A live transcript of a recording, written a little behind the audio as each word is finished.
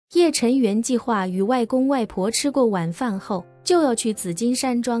叶辰原计划与外公外婆吃过晚饭后，就要去紫金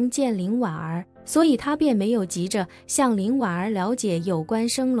山庄见林婉儿，所以他便没有急着向林婉儿了解有关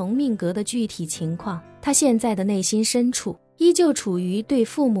生龙命格的具体情况。他现在的内心深处依旧处于对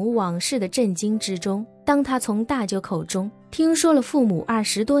父母往事的震惊之中。当他从大舅口中听说了父母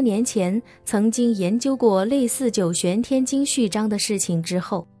20多年前曾经研究过类似九玄天经序章的事情之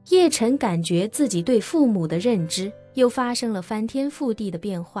后，叶辰感觉自己对父母的认知又发生了翻天覆地的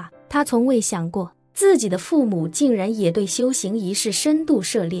变化。他从未想过自己的父母竟然也对修行一事深度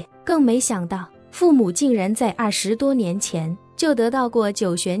涉猎，更没想到父母竟然在20多年前就得到过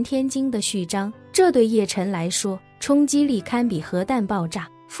九玄天经的序章。这对叶辰来说冲击力堪比核弹爆炸。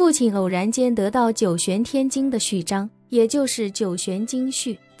父亲偶然间得到九玄天经的序章，也就是九玄经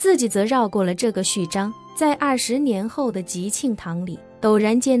序，自己则绕过了这个序章，在20年后的吉庆堂里陡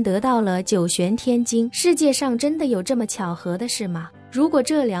然间得到了九玄天经。世界上真的有这么巧合的事吗？如果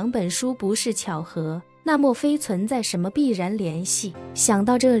这2本书不是巧合，那莫非存在什么必然联系？想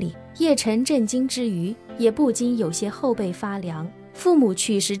到这里，叶辰震惊之余也不禁有些后背发凉。父母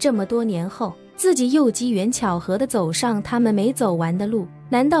去世这么多年后，自己又机缘巧合地走上他们没走完的路，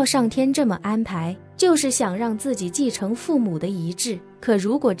难道上天这么安排，就是想让自己继承父母的遗志？可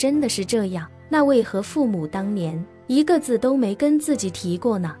如果真的是这样，那为何父母当年一个字都没跟自己提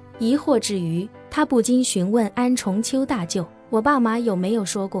过呢？疑惑之余，他不禁询问安重秋大舅，我爸妈有没有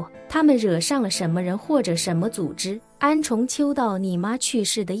说过他们惹上了什么人或者什么组织？安重秋道你妈去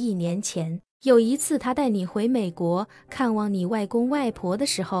世的1年前，有一次他带你回美国看望你外公外婆的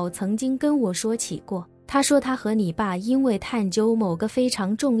时候，曾经跟我说起过。他说他和你爸因为探究某个非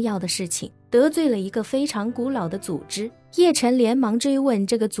常重要的事情，得罪了一个非常古老的组织。叶辰连忙追问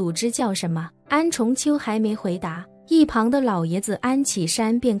这个组织叫什么。安重秋还没回答，一旁的老爷子安启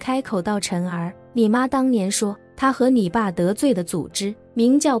山便开口道，辰儿，你妈当年说他和你爸得罪的组织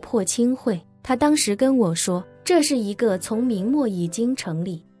名叫破青会，他当时跟我说这是一个从明末已经成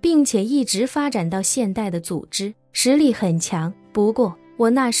立并且一直发展到现代的组织，实力很强。不过我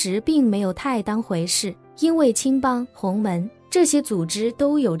那时并没有太当回事，因为青帮、洪门这些组织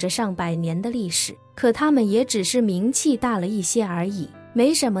都有着上百年的历史，可他们也只是名气大了一些而已，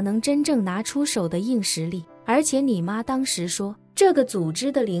没什么能真正拿出手的硬实力。而且你妈当时说这个组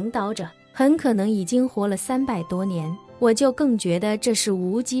织的领导者很可能已经活了300多年，我就更觉得这是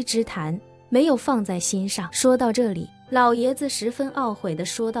无稽之谈，没有放在心上。说到这里，老爷子十分懊悔地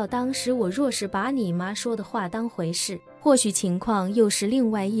说道，当时我若是把你妈说的话当回事，或许情况又是另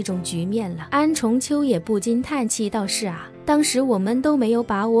外一种局面了。安重秋也不禁叹气道，是啊，当时我们都没有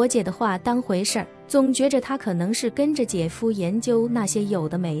把我姐的话当回事儿，总觉着她可能是跟着姐夫研究那些有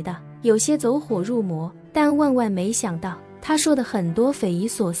的没的，有些走火入魔，但万万没想到他说的很多匪夷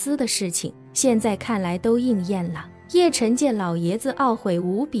所思的事情，现在看来都应验了。叶辰见老爷子懊悔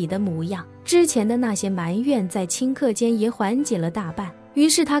无比的模样，之前的那些埋怨在顷刻间也缓解了大半，于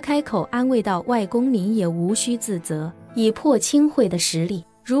是他开口安慰道，外公您也无需自责，以破青会的实力，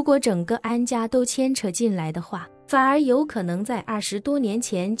如果整个安家都牵扯进来的话，反而有可能在20多年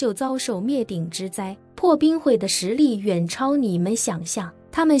前就遭受灭顶之灾。破冰会的实力远超你们想象，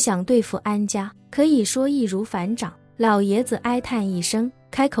他们想对付安家可以说易如反掌。老爷子哀叹一声，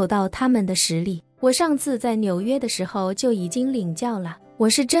开口道，他们的实力我上次在纽约的时候就已经领教了，我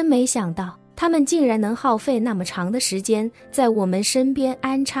是真没想到他们竟然能耗费那么长的时间在我们身边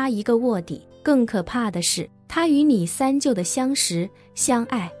安插一个卧底。更可怕的是，他与你三舅的相识、相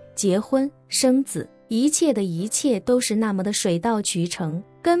爱、结婚、生子，一切的一切都是那么的水到渠成，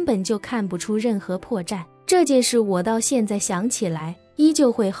根本就看不出任何破绽。这件事我到现在想起来依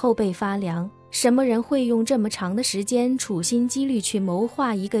旧会后背发凉。什么人会用这么长的时间处心积虑去谋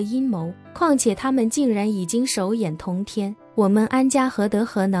划一个阴谋？况且他们竟然已经手眼通天，我们安家何德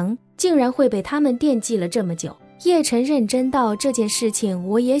何能，竟然会被他们惦记了这么久？叶辰认真道，这件事情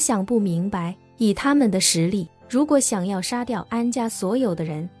我也想不明白，以他们的实力，如果想要杀掉安家所有的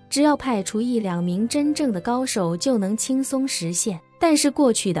人，只要派出1、2名真正的高手就能轻松实现。但是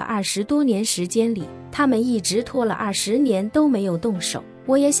过去的20多年时间里，他们一直拖了20年都没有动手，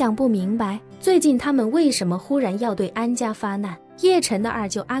我也想不明白最近他们为什么忽然要对安家发难。叶辰的二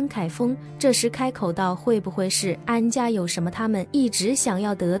舅安凯峰这时开口道，会不会是安家有什么他们一直想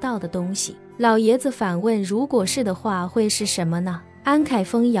要得到的东西？老爷子反问，如果是的话会是什么呢？安凯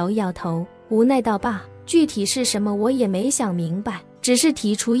峰摇摇头，无奈道，爸，具体是什么我也没想明白，只是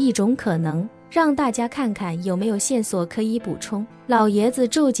提出一种可能，让大家看看有没有线索可以补充。老爷子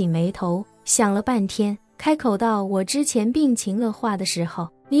皱紧眉头，想了半天，开口道，我之前病情恶化的时候，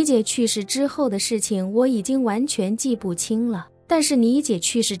你姐去世之后的事情我已经完全记不清了，但是你姐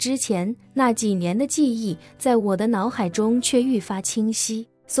去世之前那几年的记忆在我的脑海中却愈发清晰。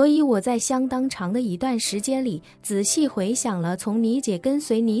所以我在相当长的一段时间里仔细回想了从你姐跟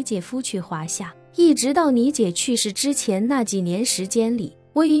随你姐夫去华夏，一直到你姐去世之前那几年时间里，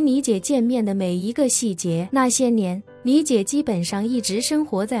我与你姐见面的每一个细节。那些年，你姐基本上一直生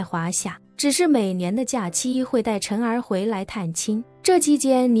活在华夏，只是每年的假期会带晨儿回来探亲。这期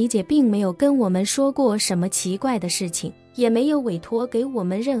间，你姐并没有跟我们说过什么奇怪的事情，也没有委托给我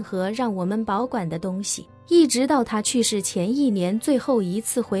们任何让我们保管的东西。一直到她去世前1年最后一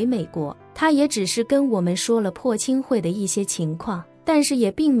次回美国，她也只是跟我们说了破亲会的一些情况，但是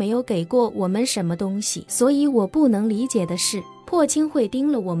也并没有给过我们什么东西。所以我不能理解的是，破亲会盯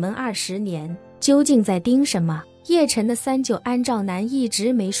了我们20年，究竟在盯什么？叶晨的三舅安兆南一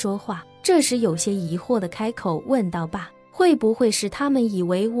直没说话，这时有些疑惑地开口问道：爸，会不会是他们以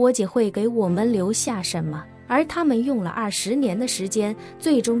为我姐会给我们留下什么，而他们用了20年的时间，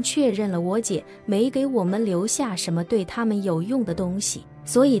最终确认了我姐没给我们留下什么对他们有用的东西，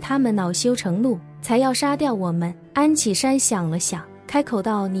所以他们恼羞成怒，才要杀掉我们？安启山想了想，开口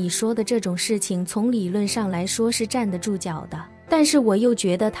道：你说的这种事情从理论上来说是站得住脚的，但是我又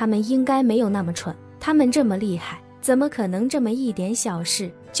觉得他们应该没有那么蠢，他们这么厉害，怎么可能这么一点小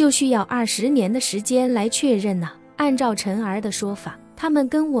事就需要20年的时间来确认呢？按照晨儿的说法，他们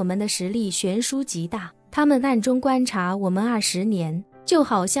跟我们的实力悬殊极大，他们暗中观察我们20年，就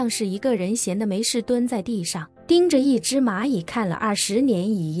好像是一个人闲的没事蹲在地上盯着一只蚂蚁看了20年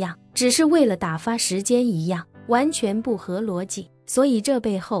一样，只是为了打发时间一样，完全不合逻辑。所以这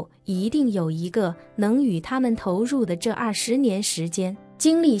背后一定有一个能与他们投入的这20年时间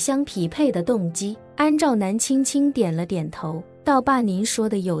精力相匹配的动机。安兆南轻轻点了点头，道：爸，您说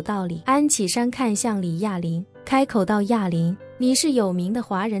的有道理。安启山看向李亚林，开口道：亚林，你是有名的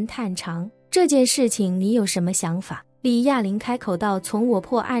华人探长，这件事情你有什么想法？李亚林开口道：从我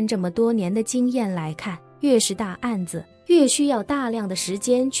破案这么多年的经验来看，越是大案子，越需要大量的时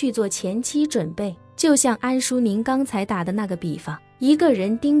间去做前期准备。就像安叔您刚才打的那个比方，一个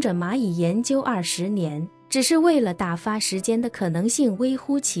人盯着蚂蚁研究20年，只是为了打发时间的可能性微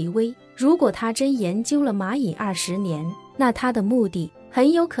乎其微。如果他真研究了蚂蚁20年，那他的目的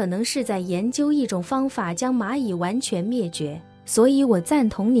很有可能是在研究一种方法将蚂蚁完全灭绝。所以我赞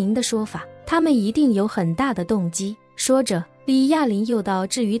同您的说法，他们一定有很大的动机。说着，李亚林又道：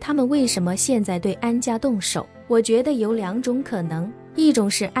至于他们为什么现在对安家动手，我觉得有2种可能，一种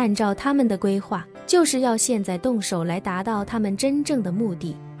是按照他们的规划，就是要现在动手来达到他们真正的目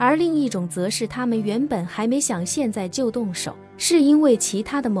的，而另一种则是他们原本还没想现在就动手，是因为其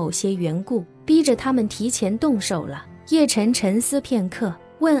他的某些缘故逼着他们提前动手了。叶晨沉思片刻，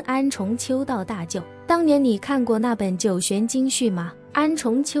问安重秋道：大舅，当年你看过那本九玄经序吗？安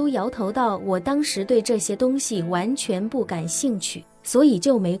重秋摇头道：我当时对这些东西完全不感兴趣，所以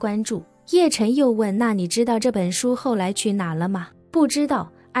就没关注。叶晨又问：那你知道这本书后来去哪了吗？不知道。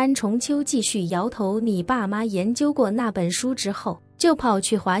安重秋继续摇头：你爸妈研究过那本书之后，就跑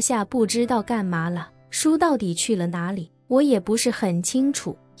去华夏不知道干嘛了，书到底去了哪里，我也不是很清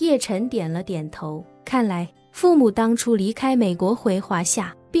楚。叶晨点了点头，看来父母当初离开美国回华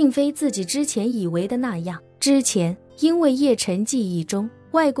夏，并非自己之前以为的那样。之前因为叶晨记忆中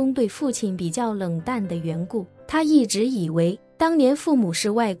外公对父亲比较冷淡的缘故，他一直以为当年父母是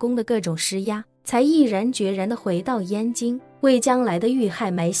外公的各种施压，才毅然决然地回到燕京，为将来的遇害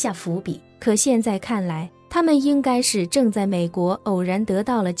埋下伏笔。可现在看来，他们应该是正在美国偶然得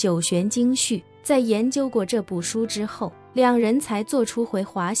到了九玄经序，在研究过这部书之后，2人才做出回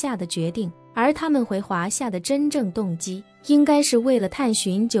华夏的决定。而他们回华夏的真正动机，应该是为了探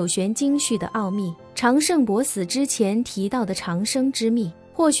寻九玄经序的奥秘。常胜伯死之前提到的长生之秘，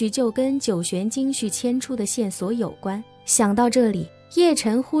或许就跟九玄经序牵出的线索有关。想到这里，叶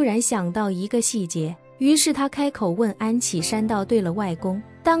晨忽然想到一个细节，于是他开口问安启山道：对了，外公，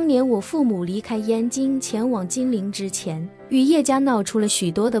当年我父母离开燕京前往金陵之前，与叶家闹出了许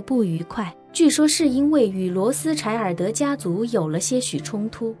多的不愉快，据说是因为与罗斯柴尔德家族有了些许冲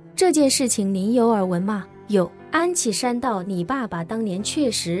突，这件事情您有耳闻吗？有。安启山道：你爸爸当年确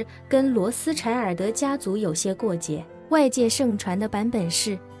实跟罗斯柴尔德家族有些过节，外界盛传的版本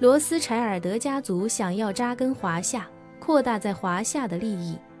是罗斯柴尔德家族想要扎根华夏，扩大在华夏的利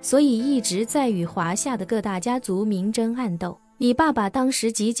益，所以一直在与华夏的各大家族明争暗斗。你爸爸当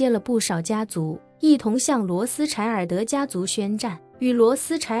时集结了不少家族，一同向罗斯柴尔德家族宣战，与罗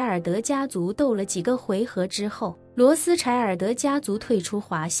斯柴尔德家族斗了几个回合之后，罗斯柴尔德家族退出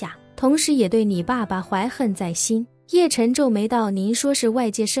华夏，同时也对你爸爸怀恨在心。叶晨皱眉道：您说是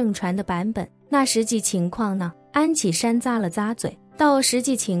外界盛传的版本，那实际情况呢？安启山咂了咂嘴道：实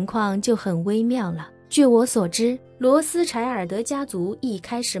际情况就很微妙了。据我所知，罗斯柴尔德家族一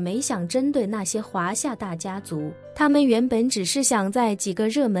开始没想针对那些华夏大家族，他们原本只是想在几个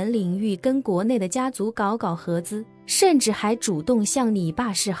热门领域跟国内的家族搞搞合资，甚至还主动向你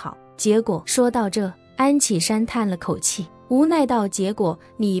爸示好。结果说到这，安启山叹了口气，无奈道：结果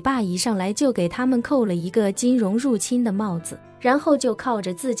你爸一上来就给他们扣了一个金融入侵的帽子，然后就靠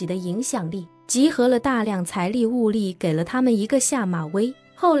着自己的影响力，集合了大量财力物力，给了他们一个下马威。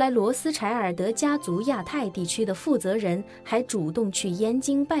后来罗斯柴尔德家族亚太地区的负责人还主动去燕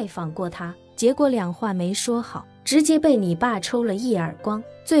京拜访过他，结果两话没说好，直接被你爸抽了一耳光。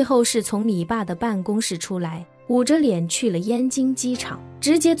最后是从你爸的办公室出来，捂着脸去了燕京机场，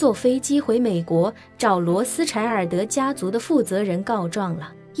直接坐飞机回美国，找罗斯柴尔德家族的负责人告状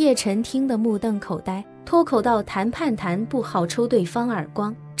了。叶晨听得目瞪口呆，脱口道：谈判谈不好抽对方耳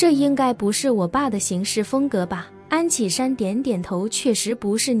光，这应该不是我爸的行事风格吧？安启山点点头，确实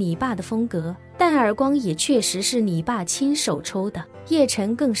不是你爸的风格，但耳光也确实是你爸亲手抽的。叶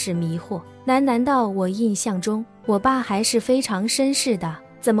晨更是迷惑，难道我印象中我爸还是非常绅士的，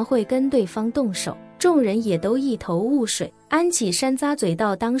怎么会跟对方动手？众人也都一头雾水。安启山咂嘴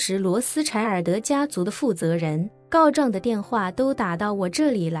道：当时罗斯柴尔德家族的负责人告状的电话都打到我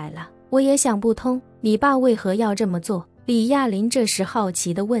这里来了，我也想不通你爸为何要这么做。李亚林这时好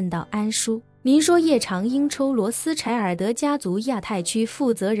奇地问道：安叔，您说叶长英抽罗斯柴尔德家族亚太区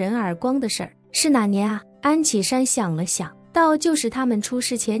负责人耳光的事儿是哪年啊？安启山想了想道：就是他们出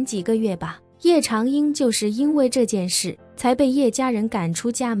事前几个月吧。叶长英就是因为这件事才被叶家人赶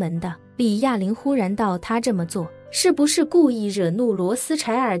出家门的。李亚林忽然道：他这么做是不是故意惹怒罗斯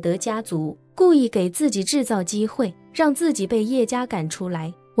柴尔德家族，故意给自己制造机会，让自己被叶家赶出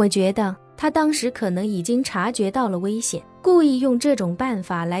来？我觉得他当时可能已经察觉到了危险，故意用这种办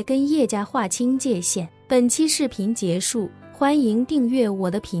法来跟叶家划清界限。本期视频结束，欢迎订阅我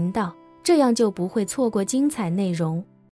的频道，这样就不会错过精彩内容。